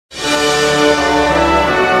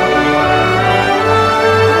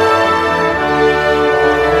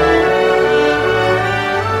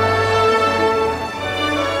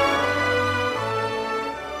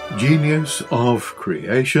Joys of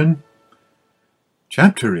Creation,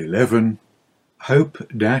 Chapter 11, Hope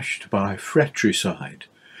Dashed by Fratricide,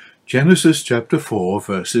 Genesis chapter 4,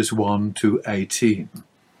 verses 1 to 18.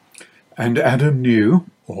 And Adam knew,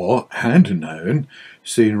 or had known,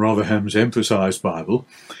 see Rotherham's Emphasized Bible,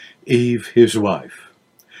 Eve his wife.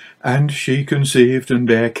 And she conceived and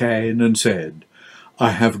bare Cain, and said,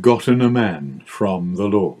 I have gotten a man from the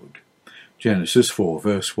Lord. Genesis 4,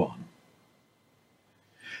 verse 1.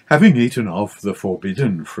 Having eaten of the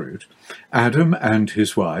forbidden fruit, Adam and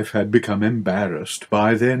his wife had become embarrassed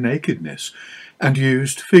by their nakedness, and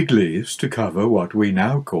used fig leaves to cover what we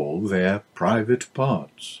now call their private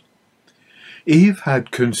parts. Eve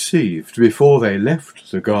had conceived before they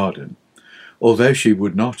left the garden, although she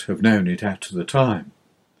would not have known it at the time.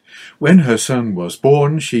 When her son was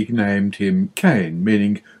born, she named him Cain,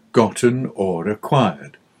 meaning gotten or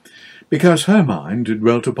acquired, because her mind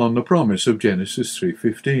dwelt upon the promise of Genesis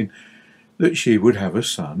 3:15, that she would have a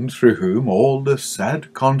son through whom all the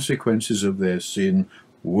sad consequences of their sin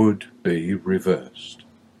would be reversed.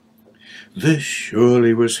 This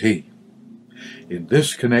surely was he. In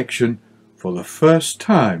this connection, for the first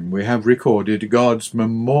time we have recorded God's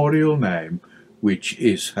memorial name, which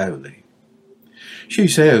is holy. She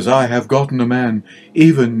says, I have gotten a man,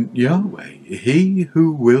 even Yahweh, he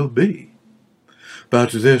who will be.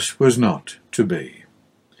 But this was not to be.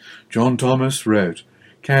 John Thomas wrote,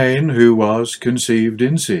 Cain, who was conceived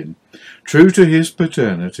in sin, true to his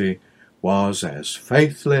paternity, was as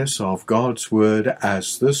faithless of God's word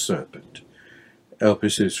as the serpent.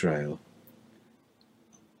 Elpis Israel.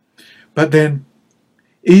 But then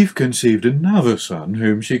Eve conceived another son,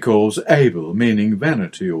 whom she calls Abel, meaning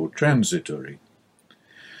vanity or transitory.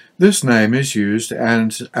 This name is used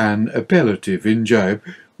as an appellative in Job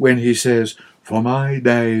when he says, For my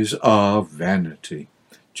days are vanity.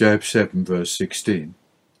 Job 7, verse 16.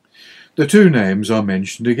 The two names are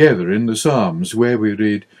mentioned together in the Psalms, where we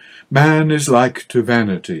read, Man is like to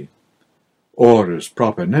vanity. Or, as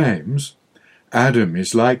proper names, Adam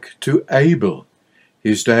is like to Abel.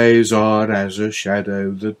 His days are as a shadow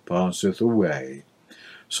that passeth away.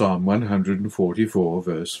 Psalm 144,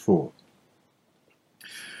 verse 4.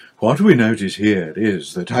 What we notice here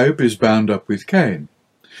is that hope is bound up with Cain,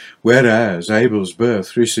 whereas Abel's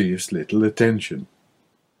birth receives little attention.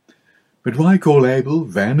 But why call Abel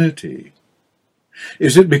vanity?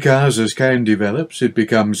 Is it because as Cain develops it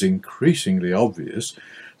becomes increasingly obvious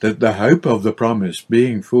that the hope of the promise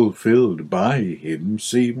being fulfilled by him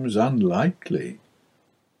seems unlikely?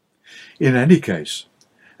 In any case,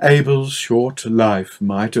 Abel's short life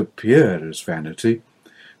might appear as vanity,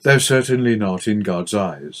 though certainly not in God's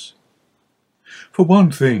eyes. For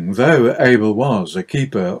one thing, though Abel was a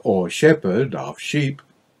keeper or shepherd of sheep,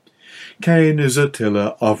 Cain is a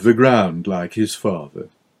tiller of the ground like his father.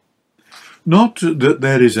 Not that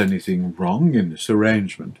there is anything wrong in this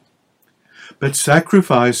arrangement, but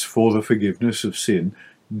sacrifice for the forgiveness of sin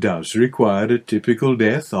does require a typical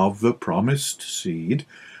death of the promised seed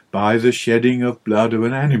by the shedding of blood of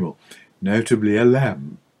an animal, notably a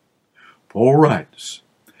lamb. Paul writes,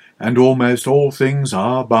 And almost all things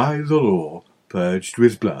are by the law purged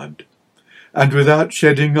with blood, and without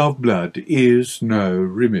shedding of blood is no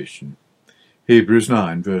remission. Hebrews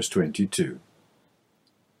 9, verse 22.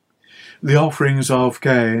 The offerings of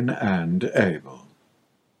Cain and Abel.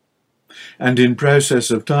 And in process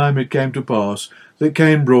of time it came to pass that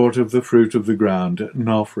Cain brought of the fruit of the ground an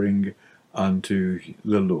offering unto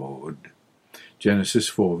the Lord. Genesis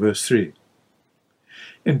 4, verse 3.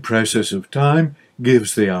 In process of time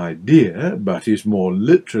gives the idea, but is more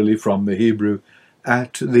literally from the Hebrew,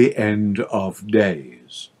 at the end of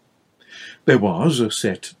days. There was a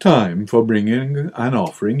set time for bringing an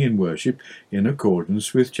offering in worship in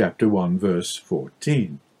accordance with chapter 1, verse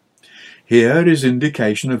 14. Here is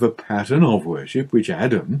indication of a pattern of worship which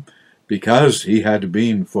Adam, because he had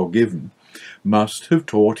been forgiven, must have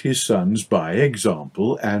taught his sons by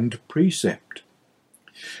example and precept.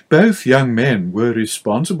 Both young men were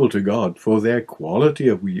responsible to God for their quality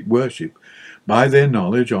of worship by their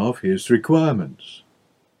knowledge of his requirements.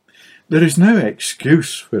 There is no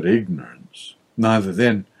excuse for ignorance, neither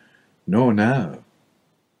then nor now.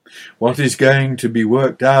 What is going to be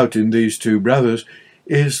worked out in these two brothers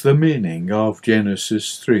is the meaning of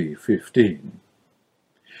Genesis 3:15.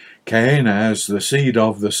 Cain, as the seed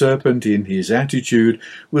of the serpent in his attitude,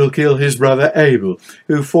 will kill his brother Abel,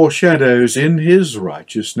 who foreshadows in his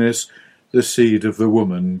righteousness the seed of the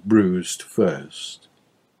woman bruised first.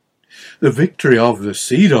 The victory of the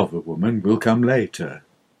seed of the woman will come later.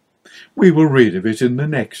 We will read of it in the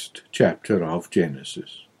next chapter of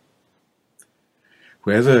Genesis.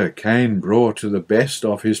 Whether Cain brought the best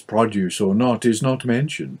of his produce or not is not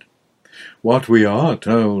mentioned. What we are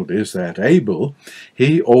told is that Abel,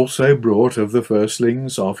 he also brought of the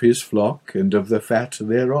firstlings of his flock and of the fat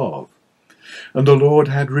thereof. And the Lord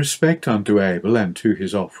had respect unto Abel and to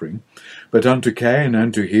his offering, but unto Cain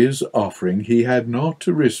and to his offering he had not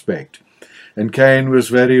respect. And Cain was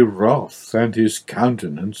very wroth, and his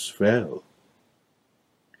countenance fell.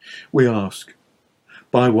 We ask,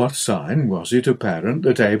 by what sign was it apparent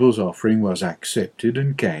that Abel's offering was accepted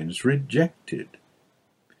and Cain's rejected?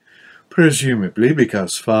 Presumably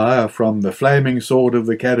because fire from the flaming sword of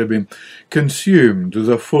the cherubim consumed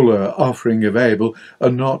the fuller offering of Abel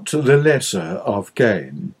and not the lesser of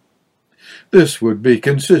Cain. This would be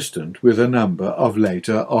consistent with a number of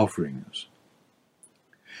later offerings.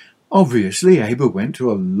 Obviously, Abel went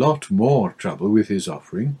to a lot more trouble with his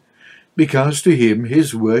offering, because to him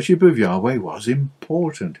his worship of Yahweh was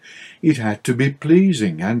important. It had to be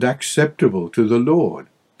pleasing and acceptable to the Lord.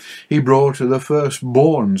 He brought the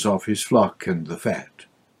firstborns of his flock and the fat.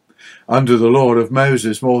 Under the law of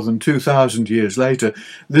Moses more than 2,000 years later,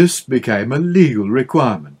 this became a legal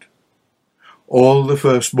requirement. All the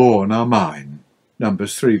firstborn are mine.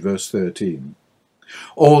 Numbers 3 verse 13.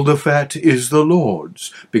 All the fat is the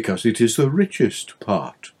Lord's, because it is the richest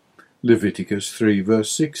part. Leviticus 3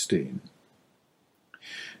 verse 16.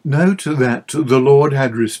 Note that the Lord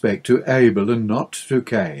had respect to Abel and not to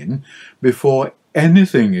Cain before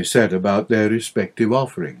anything is said about their respective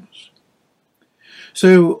offerings.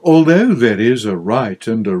 So, although there is a right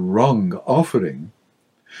and a wrong offering,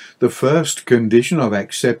 the first condition of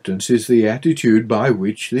acceptance is the attitude by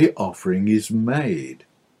which the offering is made.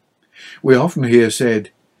 We often hear said,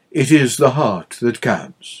 "It is the heart that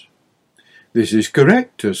counts." This is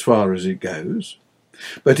correct as far as it goes.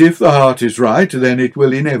 But if the heart is right, then it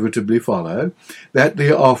will inevitably follow that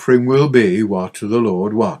the offering will be what the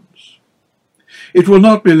Lord wants. It will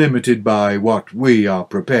not be limited by what we are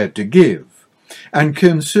prepared to give, and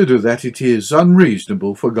consider that it is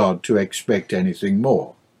unreasonable for God to expect anything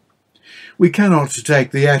more. We cannot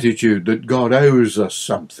take the attitude that God owes us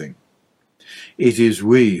something. It is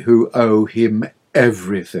we who owe him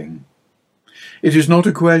everything. It is not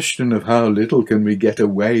a question of how little can we get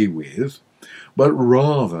away with, but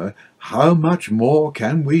rather how much more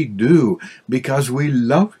can we do because we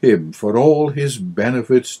love him for all his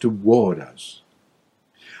benefits toward us.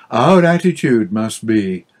 Our attitude must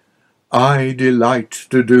be, "I delight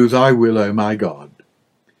to do thy will, O my God.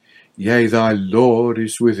 Yea, thy law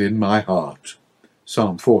is within my heart."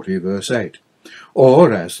 Psalm 40 verse 8.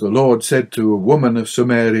 Or, as the Lord said to a woman of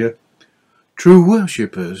Samaria, "True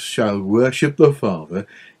worshippers shall worship the Father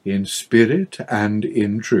in spirit and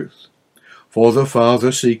in truth, for the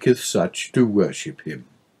Father seeketh such to worship him."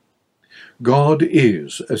 God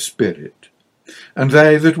is a spirit, and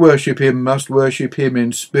they that worship him must worship him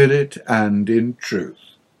in spirit and in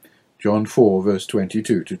truth. John 4 verse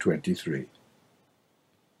 22 to 23.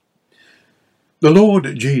 The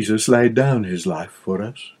Lord Jesus laid down his life for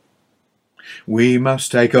us. We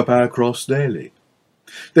must take up our cross daily.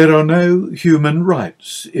 There are no human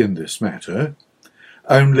rights in this matter,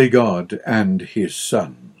 only God and his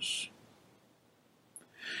sons.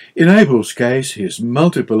 In Abel's case, his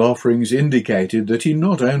multiple offerings indicated that he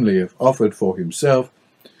not only offered for himself,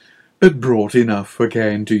 but brought enough for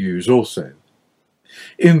Cain to use also.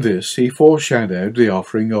 In this he foreshadowed the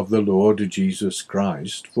offering of the Lord Jesus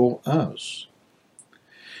Christ for us.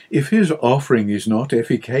 If his offering is not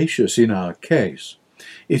efficacious in our case,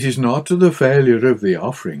 it is not the failure of the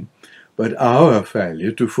offering, but our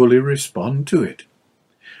failure to fully respond to it.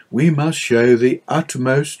 We must show the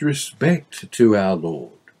utmost respect to our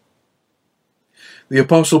Lord. The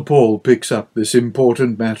Apostle Paul picks up this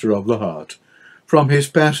important matter of the heart from his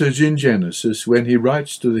passage in Genesis when he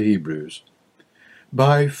writes to the Hebrews,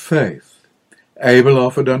 "By faith Abel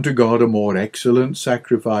offered unto God a more excellent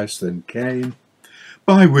sacrifice than Cain,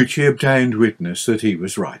 by which he obtained witness that he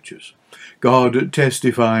was righteous, God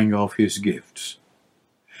testifying of his gifts.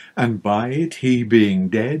 And by it he being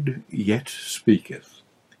dead yet speaketh."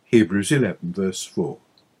 Hebrews 11 verse 4.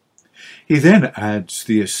 He then adds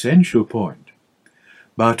the essential point,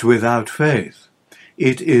 "But without faith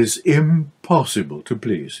it is impossible to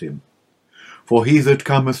please him. For he that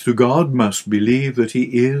cometh to God must believe that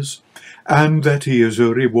he is, and that he is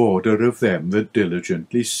a rewarder of them that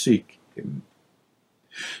diligently seek him."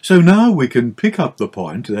 So now we can pick up the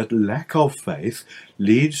point that lack of faith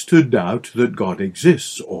leads to doubt that God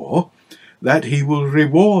exists, or that he will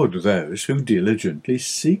reward those who diligently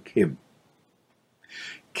seek him.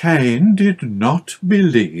 Cain did not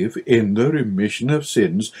believe in the remission of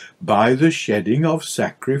sins by the shedding of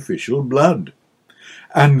sacrificial blood,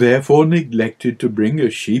 and therefore neglected to bring a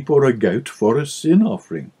sheep or a goat for a sin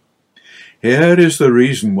offering. Here is the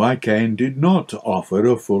reason why Cain did not offer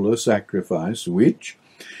a fuller sacrifice, which,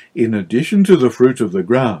 in addition to the fruit of the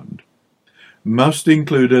ground, must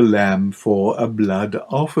include a lamb for a blood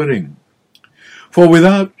offering. For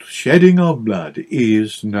without shedding of blood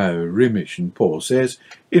is no remission, Paul says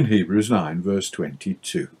in Hebrews 9 verse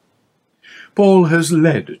 22. Paul has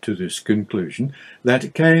led to this conclusion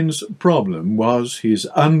that Cain's problem was his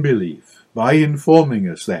unbelief by informing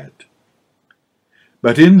us that.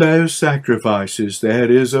 But in those sacrifices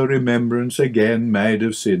there is a remembrance again made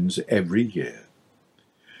of sins every year.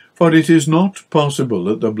 For it is not possible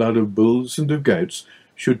that the blood of bulls and of goats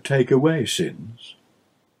should take away sins.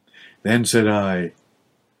 Then said I,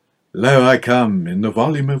 Lo, I come, in the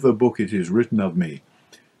volume of the book it is written of me,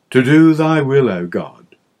 to do thy will, O God.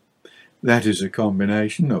 That is a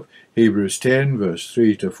combination of Hebrews 10, verse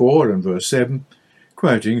 3 to 4 and verse 7,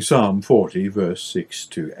 quoting Psalm 40, verse 6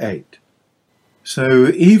 to 8. So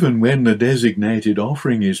even when the designated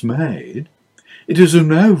offering is made, it is of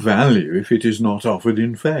no value if it is not offered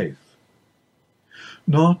in faith.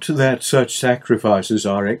 Not that such sacrifices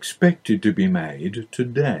are expected to be made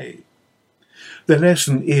today. The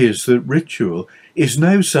lesson is that ritual is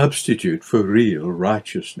no substitute for real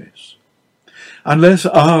righteousness. Unless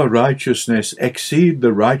our righteousness exceed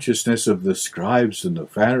the righteousness of the scribes and the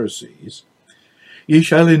Pharisees, ye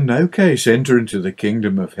shall in no case enter into the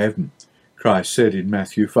kingdom of heaven, Christ said in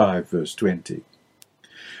Matthew 5, verse 20.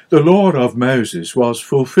 The law of Moses was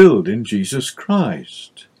fulfilled in Jesus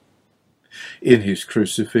Christ. In his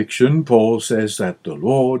crucifixion, Paul says that the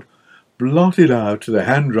Lord blotted out the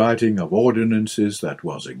handwriting of ordinances that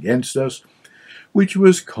was against us, which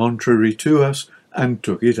was contrary to us, and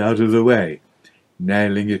took it out of the way,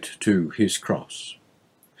 nailing it to his cross.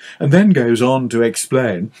 And then goes on to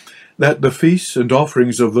explain that the feasts and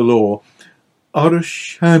offerings of the law are a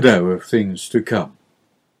shadow of things to come,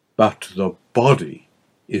 but the body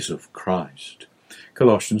is of Christ.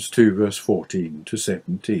 Colossians 2, verse 14 to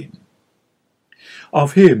 17.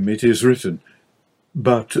 Of him it is written,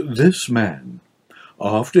 But this man,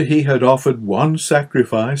 after he had offered one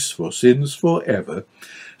sacrifice for sins for ever,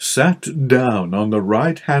 sat down on the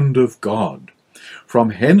right hand of God,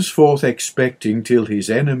 from henceforth expecting till his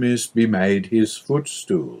enemies be made his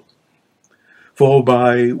footstool. For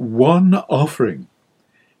by one offering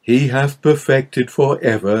he hath perfected for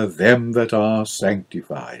ever them that are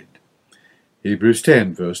sanctified. Hebrews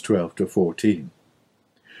 10, verse 12 to 14.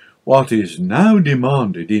 What is now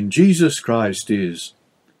demanded in Jesus Christ is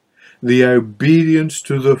the obedience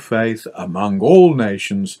to the faith among all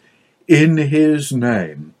nations in his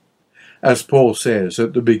name, as Paul says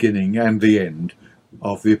at the beginning and the end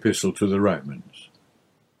of the Epistle to the Romans.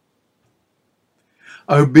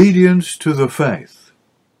 Obedience to the faith,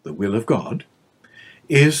 the will of God,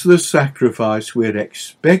 is the sacrifice we're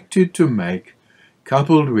expected to make,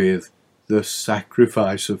 coupled with the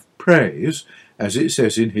sacrifice of praise, as it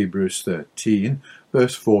says in Hebrews 13,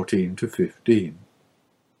 verse 14 to 15.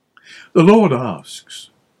 The Lord asks,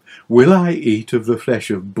 Will I eat of the flesh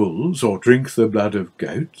of bulls, or drink the blood of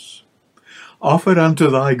goats? Offer unto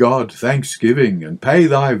thy God thanksgiving, and pay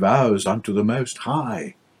thy vows unto the Most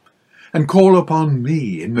High, and call upon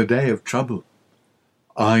me in the day of trouble.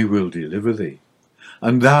 I will deliver thee,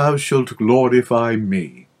 and thou shalt glorify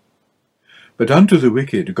me. But unto the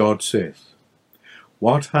wicked God saith,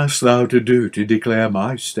 What hast thou to do to declare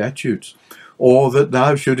my statutes, or that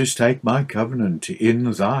thou shouldest take my covenant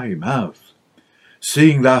in thy mouth,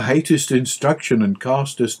 seeing thou hatest instruction and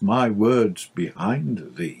castest my words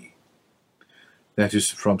behind thee? That is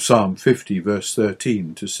from Psalm 50, verse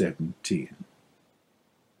 13 to 17.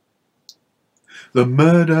 The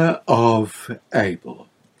murder of Abel.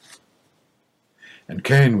 And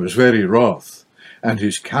Cain was very wroth, and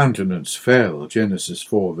his countenance fell, Genesis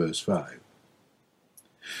 4, verse 5.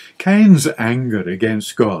 Cain's anger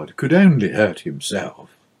against God could only hurt himself.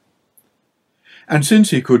 And since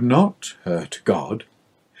he could not hurt God,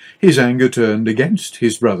 his anger turned against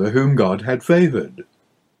his brother whom God had favoured.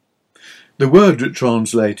 The word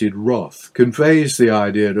translated wrath conveys the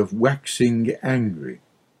idea of waxing angry.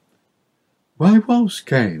 Why was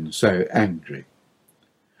Cain so angry?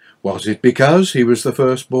 Was it because he was the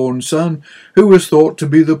firstborn son, who was thought to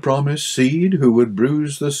be the promised seed, who would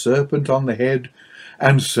bruise the serpent on the head,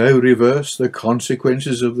 and so reverse the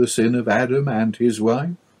consequences of the sin of Adam and his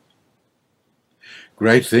wife?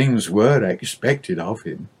 Great things were expected of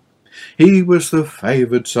him. He was the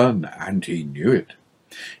favoured son, and he knew it.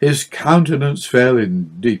 His countenance fell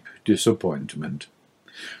in deep disappointment.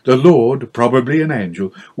 The Lord, probably an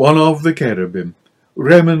angel, one of the cherubim,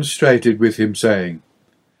 remonstrated with him, saying,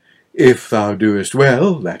 If thou doest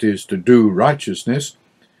well, that is, to do righteousness,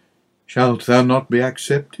 shalt thou not be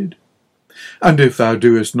accepted? And if thou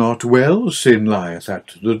doest not well, sin lieth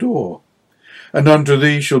at the door, and unto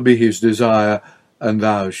thee shall be his desire, and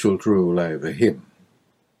thou shalt rule over him.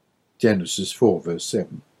 Genesis 4, verse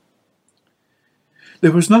 7.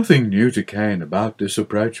 There was nothing new to Cain about this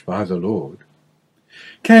approach by the Lord.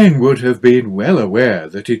 Cain would have been well aware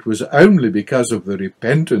that it was only because of the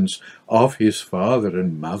repentance of his father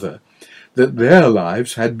and mother that their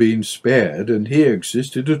lives had been spared and he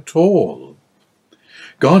existed at all.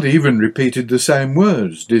 God even repeated the same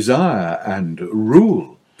words, desire and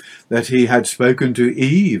rule, that he had spoken to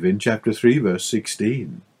Eve in chapter 3, verse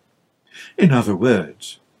 16. In other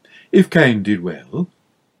words, if Cain did well,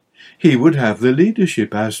 he would have the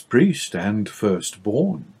leadership as priest and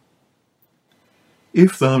firstborn.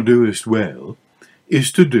 If thou doest well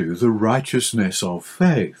is to do the righteousness of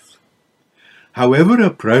faith. However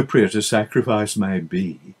appropriate a sacrifice may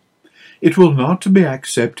be, it will not be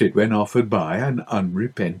accepted when offered by an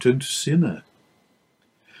unrepentant sinner.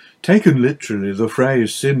 Taken literally, the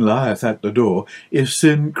phrase sin lieth at the door is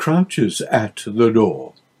sin crouches at the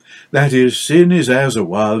door. That is, sin is as a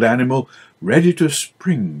wild animal ready to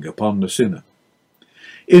spring upon the sinner.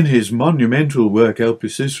 In his monumental work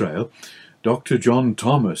Elpis Israel, Dr. John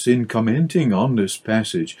Thomas, in commenting on this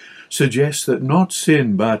passage, suggests that not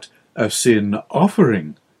sin but a sin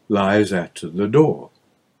offering lies at the door.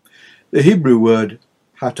 The Hebrew word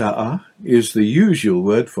hata'ah is the usual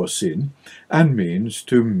word for sin and means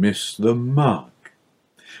to miss the mark.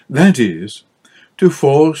 That is, to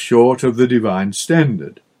fall short of the divine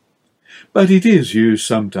standard. But it is used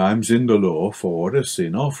sometimes in the law for a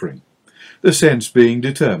sin offering, the sense being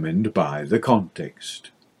determined by the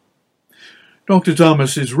context. Dr.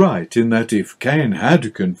 Thomas is right in that if Cain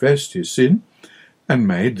had confessed his sin and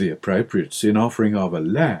made the appropriate sin offering of a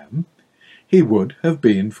lamb, he would have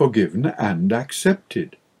been forgiven and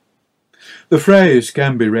accepted. The phrase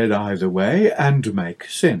can be read either way and make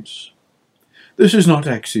sense. This is not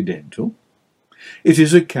accidental. It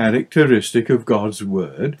is a characteristic of God's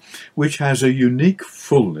word which has a unique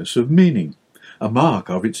fullness of meaning, a mark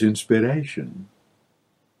of its inspiration.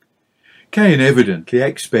 Cain evidently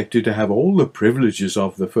expected to have all the privileges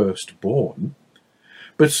of the firstborn,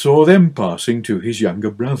 but saw them passing to his younger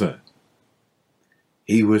brother.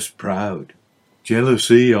 He was proud.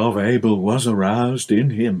 Jealousy of Abel was aroused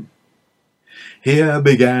in him. Here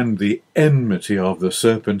began the enmity of the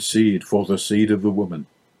serpent's seed for the seed of the woman.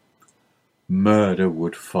 Murder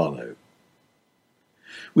would follow.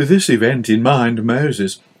 With this event in mind,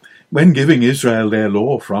 Moses, when giving Israel their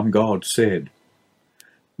law from God, said,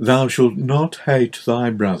 Thou shalt not hate thy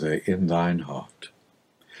brother in thine heart.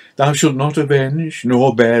 Thou shalt not avenge,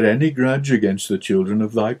 nor bear any grudge against the children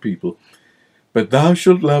of thy people, but thou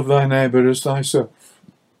shalt love thy neighbour as thyself.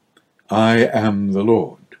 I am the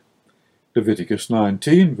Lord. Leviticus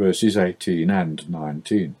 19, verses 18 and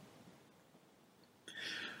 19.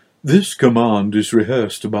 This command is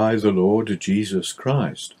rehearsed by the Lord Jesus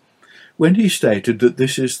Christ, when he stated that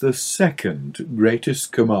this is the second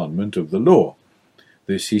greatest commandment of the law.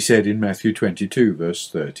 This he said in Matthew 22, verse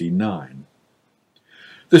 39.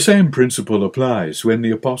 The same principle applies when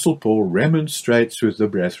the Apostle Paul remonstrates with the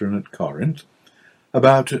brethren at Corinth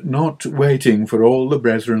about not waiting for all the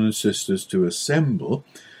brethren and sisters to assemble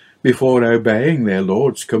before obeying their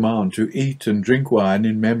Lord's command to eat and drink wine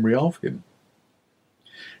in memory of him.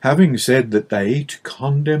 Having said that they eat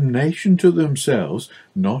condemnation to themselves,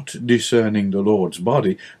 not discerning the Lord's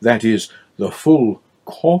body, that is, the full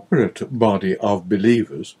corporate body of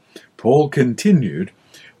believers, Paul continued,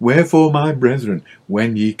 Wherefore, my brethren,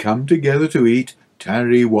 when ye come together to eat,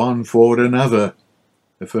 tarry one for another.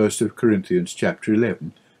 The 1st of Corinthians chapter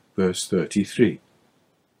 11, verse 33.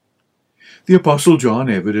 The Apostle John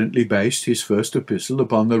evidently based his first epistle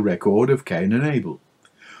upon the record of Cain and Abel,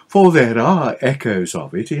 for there are echoes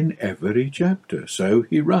of it in every chapter. So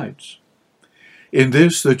he writes, In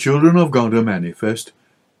this the children of God are manifest,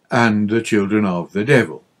 and the children of the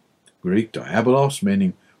devil. Greek diabolos,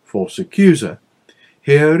 meaning false accuser,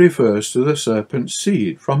 here refers to the serpent's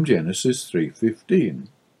seed from Genesis 3:15.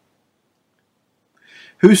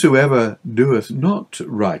 Whosoever doeth not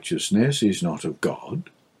righteousness is not of God,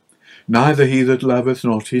 neither he that loveth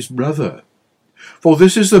not his brother. For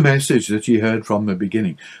this is the message that ye heard from the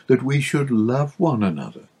beginning, that we should love one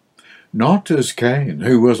another, not as Cain,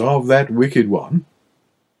 who was of that wicked one,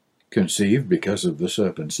 conceived because of the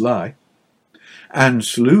serpent's lie, and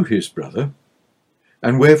slew his brother.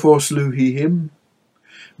 And wherefore slew he him?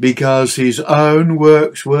 Because his own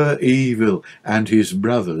works were evil, and his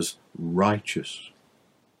brother's righteous.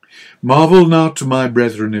 Marvel not, my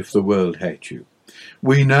brethren, if the world hate you.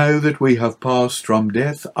 We know that we have passed from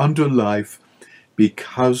death unto life,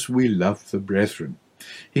 because we love the brethren.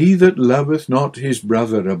 He that loveth not his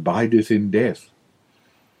brother abideth in death.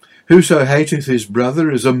 Whoso hateth his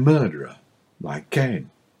brother is a murderer, like Cain.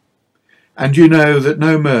 And you know that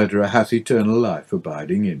no murderer hath eternal life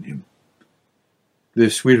abiding in him.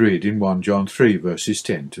 This we read in 1 John 3, verses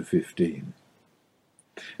 10 to 15.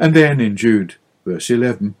 And then in Jude, verse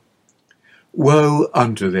 11, Woe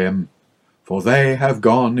unto them, for they have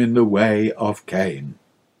gone in the way of Cain.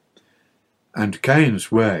 And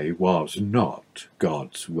Cain's way was not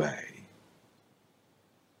God's way.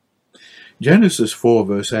 Genesis 4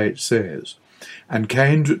 verse 8 says, And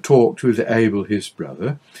Cain talked with Abel his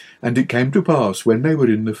brother, and it came to pass, when they were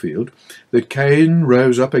in the field, that Cain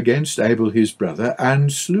rose up against Abel his brother,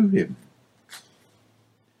 and slew him.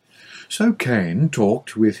 So Cain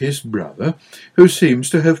talked with his brother, who seems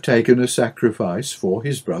to have taken a sacrifice for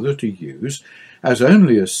his brother to use, as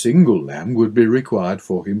only a single lamb would be required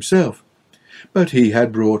for himself. But he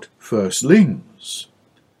had brought firstlings,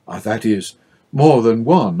 that is, more than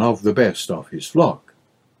one of the best of his flock.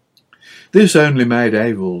 This only made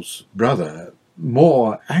Abel's brother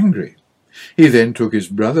more angry. He then took his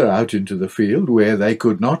brother out into the field, where they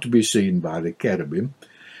could not be seen by the cherubim,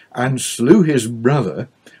 and slew his brother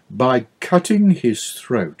by cutting his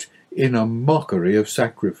throat in a mockery of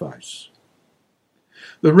sacrifice.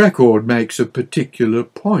 The record makes a particular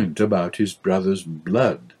point about his brother's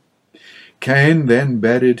blood. Cain then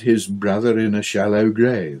buried his brother in a shallow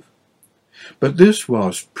grave. But this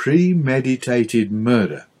was premeditated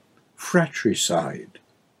murder, fratricide,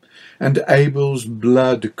 and Abel's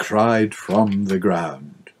blood cried from the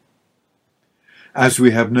ground. As we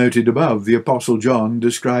have noted above, the Apostle John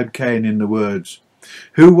described Cain in the words,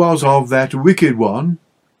 Who was of that wicked one,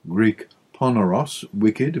 Greek poneros,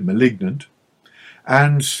 wicked, malignant,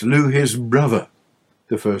 and slew his brother,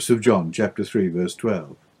 the first of John, chapter 3, verse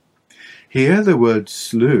 12. Here the word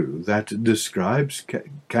slew that describes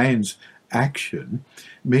Cain's action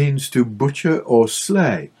means to butcher or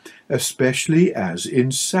slay, especially as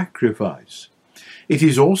in sacrifice. It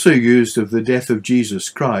is also used of the death of Jesus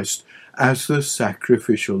Christ as the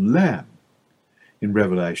sacrificial lamb. In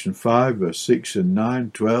Revelation 5, verse 6 and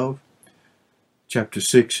 9, 12, chapter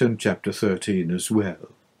 6 and chapter 13 as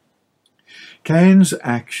well. Cain's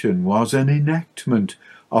action was an enactment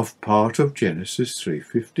of part of Genesis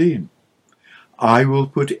 3:15. I will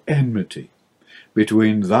put enmity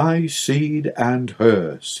between thy seed and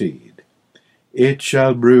her seed. It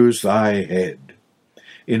shall bruise thy head,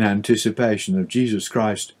 in anticipation of Jesus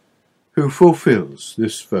Christ, who fulfills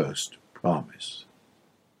this first promise.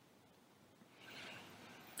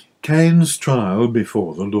 Cain's trial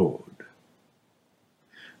before the Lord.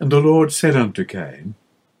 And the Lord said unto Cain,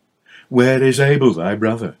 Where is Abel thy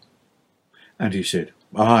brother? And he said,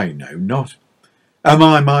 I know not. Am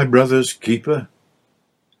I my brother's keeper?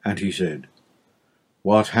 And he said,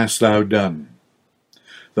 What hast thou done?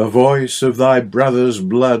 The voice of thy brother's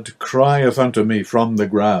blood crieth unto me from the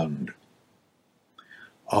ground.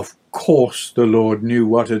 Of course the Lord knew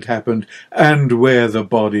what had happened, and where the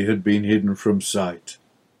body had been hidden from sight.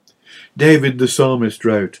 David the psalmist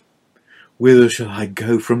wrote, Whither shall I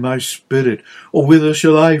go from thy spirit, or whither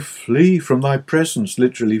shall I flee from thy presence,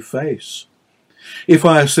 literally face? If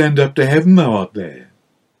I ascend up to heaven, thou art there.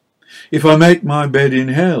 If I make my bed in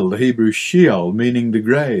hell, the Hebrew Sheol, meaning the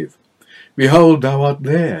grave, behold, thou art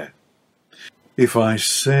there. If I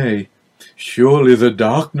say, Surely the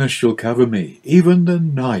darkness shall cover me, even the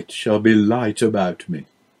night shall be light about me.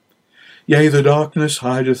 Yea, the darkness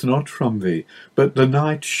hideth not from thee, but the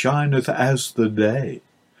night shineth as the day.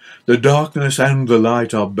 The darkness and the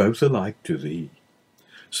light are both alike to thee.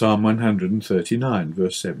 Psalm 139,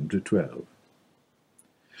 verse 7 to 12.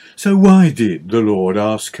 So why did the Lord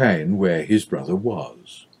ask Cain where his brother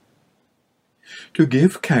was? To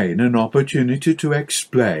give Cain an opportunity to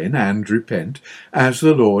explain and repent, as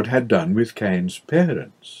the Lord had done with Cain's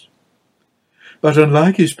parents. But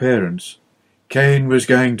unlike his parents, Cain was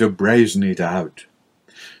going to brazen it out.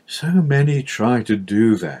 So many try to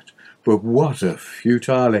do that, but what a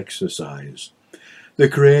futile exercise. The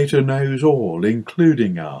Creator knows all,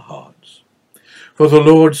 including our hearts. For the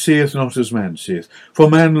Lord seeth not as man seeth, for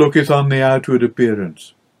man looketh on the outward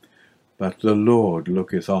appearance, but the Lord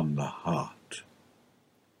looketh on the heart.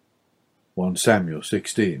 1 Samuel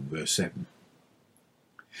 16, verse 7.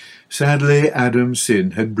 Sadly, Adam's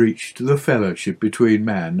sin had breached the fellowship between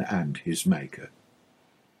man and his Maker.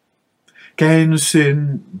 Cain's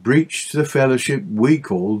sin breached the fellowship we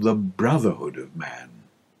call the brotherhood of man,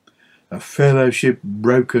 a fellowship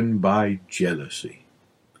broken by jealousy.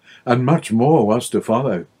 and much more was to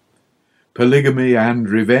follow. Polygamy and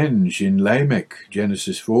revenge in Lamech,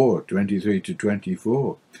 Genesis 4,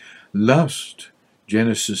 23-24. Lust,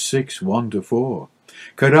 Genesis 6, 1-4.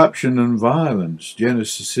 Corruption and violence,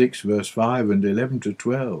 Genesis 6, verse 5 and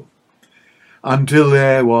 11-12. Until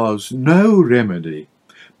there was no remedy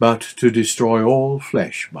but to destroy all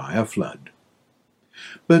flesh by a flood.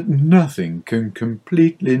 But nothing can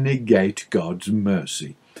completely negate God's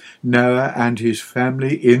mercy. Noah and his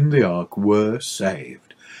family in the ark were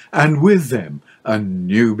saved, and with them a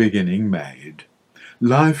new beginning made.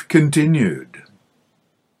 Life continued,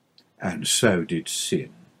 and so did sin.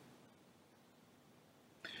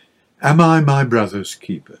 Am I my brother's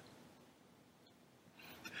keeper?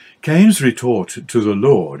 Cain's retort to the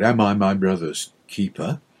Lord, "Am I my brother's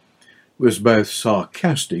keeper?" was both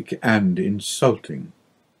sarcastic and insulting.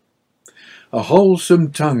 A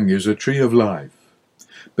wholesome tongue is a tree of life,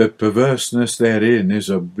 but perverseness therein is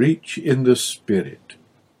a breach in the spirit.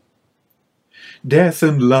 Death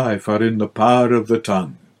and life are in the power of the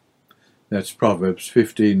tongue. That's Proverbs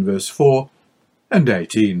 15 verse 4 and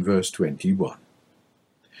 18 verse 21.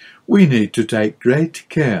 We need to take great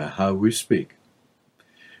care how we speak.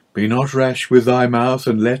 Be not rash with thy mouth,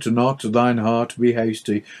 and let not thine heart be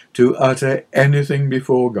hasty to utter anything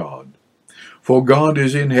before God. For God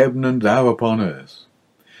is in heaven, and thou upon earth.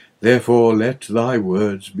 Therefore let thy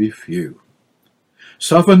words be few.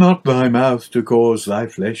 Suffer not thy mouth to cause thy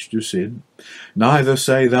flesh to sin, neither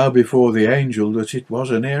say thou before the angel that it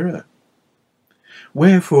was an error.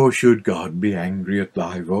 Wherefore should God be angry at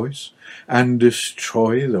thy voice, and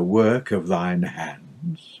destroy the work of thine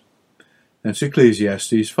hands? That's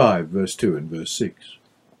Ecclesiastes 5, verse 2 and verse 6.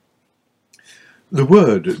 The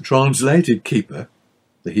word translated keeper,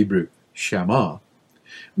 the Hebrew shamar,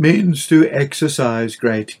 means to exercise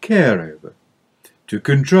great care over, to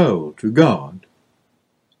control, to guard.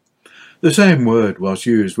 The same word was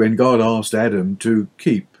used when God asked Adam to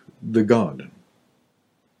keep the garden.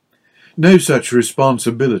 No such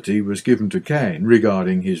responsibility was given to Cain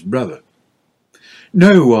regarding his brother.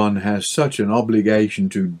 No one has such an obligation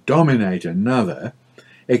to dominate another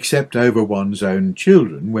except over one's own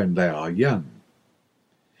children when they are young.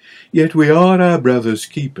 Yet we are our brother's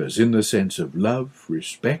keepers in the sense of love,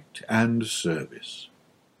 respect, and service.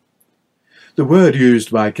 The word used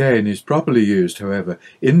by Cain is properly used, however,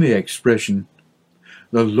 in the expression,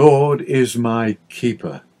 "The Lord is my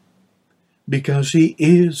keeper," because he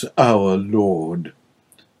is our Lord.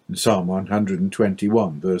 In Psalm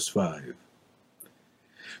 121, verse 5.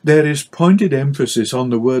 There is pointed emphasis on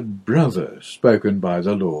the word brother spoken by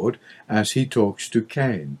the Lord as he talks to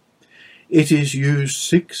Cain. It is used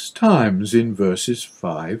 6 times in verses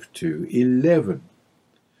 5 to 11.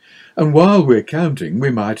 And while we're counting, we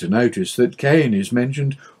might notice that Cain is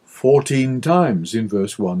mentioned 14 times in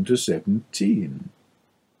verse 1 to 17.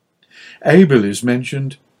 Abel is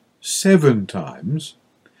mentioned 7 times,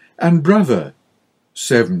 and brother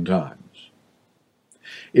 7 times.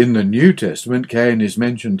 In the New Testament, Cain is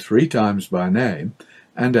mentioned 3 times by name,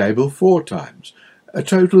 and Abel 4 times, a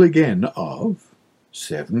total again of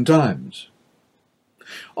 7 times.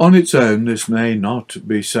 On its own, this may not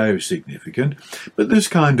be so significant, but this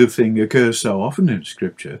kind of thing occurs so often in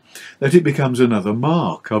Scripture that it becomes another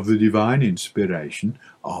mark of the divine inspiration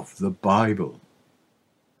of the Bible.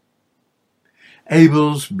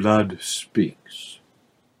 Abel's blood speaks.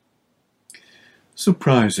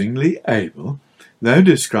 Surprisingly, Abel, though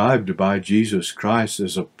described by Jesus Christ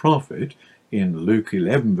as a prophet in Luke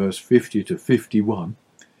 11, verse 50 to 51,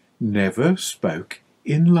 never spoke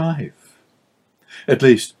in life. At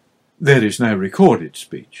least, there is no recorded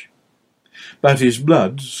speech. But his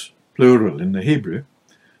bloods, plural in the Hebrew,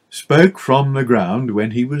 spoke from the ground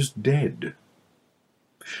when he was dead.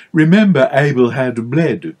 Remember, Abel had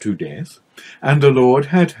bled to death, and the Lord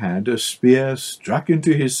had had a spear struck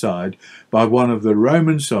into his side by one of the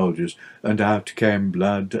Roman soldiers, and out came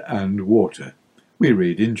blood and water. We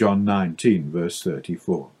read in John 19, verse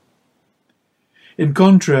 34. In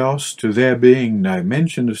contrast to there being no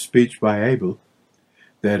mention of speech by Abel,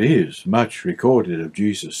 there is much recorded of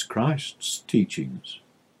Jesus Christ's teachings.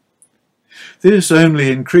 This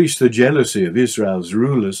only increased the jealousy of Israel's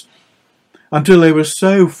rulers until they were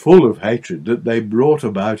so full of hatred that they brought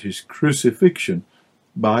about his crucifixion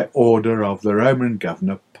by order of the Roman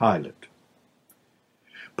governor Pilate.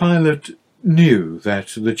 Pilate knew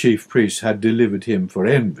that the chief priests had delivered him for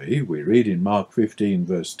envy, we read in Mark 15,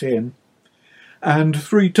 verse 10, and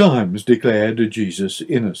 3 times declared Jesus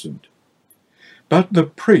innocent. But the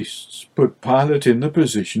priests put Pilate in the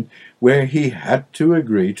position where he had to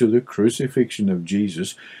agree to the crucifixion of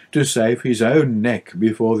Jesus to save his own neck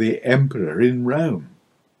before the emperor in Rome.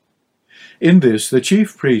 In this the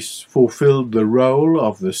chief priests fulfilled the role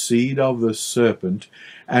of the seed of the serpent,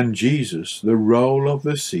 and Jesus the role of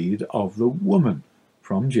the seed of the woman,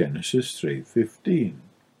 from Genesis 3:15.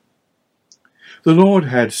 The Lord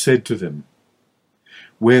had said to them,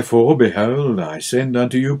 Wherefore, behold, I send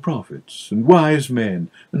unto you prophets, and wise men,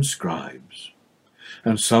 and scribes.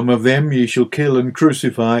 And some of them ye shall kill and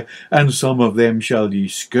crucify, and some of them shall ye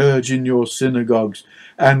scourge in your synagogues,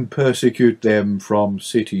 and persecute them from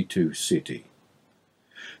city to city,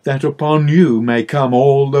 that upon you may come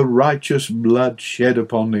all the righteous blood shed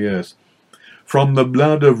upon the earth, from the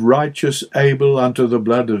blood of righteous Abel unto the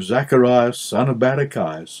blood of Zacharias son of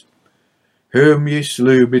Barachias, whom ye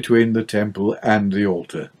slew between the temple and the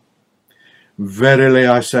altar. Verily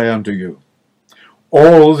I say unto you,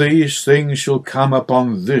 all these things shall come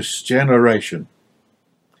upon this generation.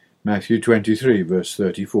 Matthew 23, verse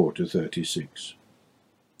 34 to 36.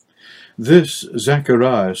 This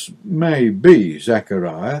Zacharias may be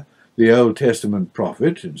Zechariah, the Old Testament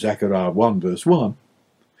prophet, in Zechariah 1, verse 1,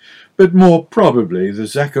 but more probably the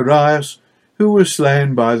Zacharias who was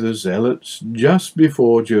slain by the Zealots just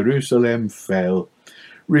before Jerusalem fell,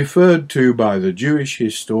 referred to by the Jewish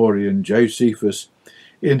historian Josephus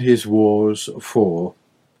in his Wars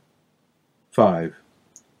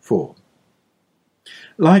 4:5-4.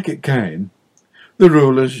 Like Cain, the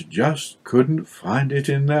rulers just couldn't find it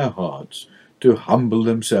in their hearts to humble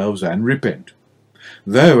themselves and repent.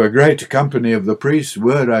 Though a great company of the priests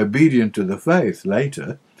were obedient to the faith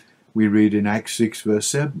later, we read in Acts 6, verse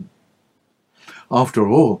 7. After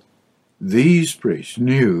all, these priests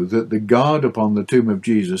knew that the guard upon the tomb of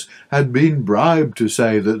Jesus had been bribed to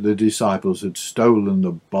say that the disciples had stolen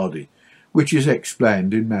the body, which is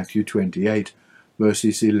explained in Matthew 28,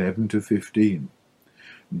 verses 11 to 15.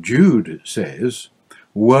 Jude says,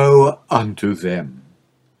 Woe unto them,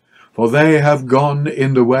 for they have gone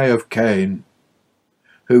in the way of Cain,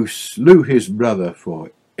 who slew his brother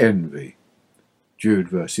for envy. Jude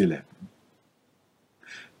verse 11.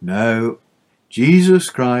 No, Jesus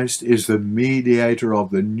Christ is the mediator of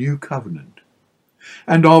the new covenant,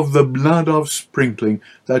 and of the blood of sprinkling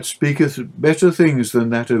that speaketh better things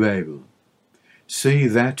than that of Abel. See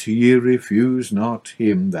that ye refuse not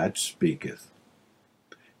him that speaketh.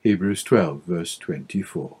 Hebrews 12, verse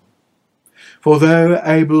 24. For though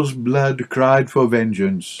Abel's blood cried for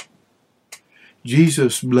vengeance,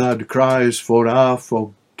 Jesus' blood cries for our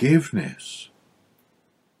forgiveness,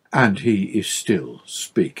 and he is still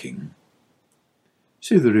speaking.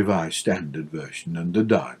 See the Revised Standard Version and the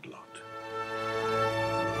dialogue.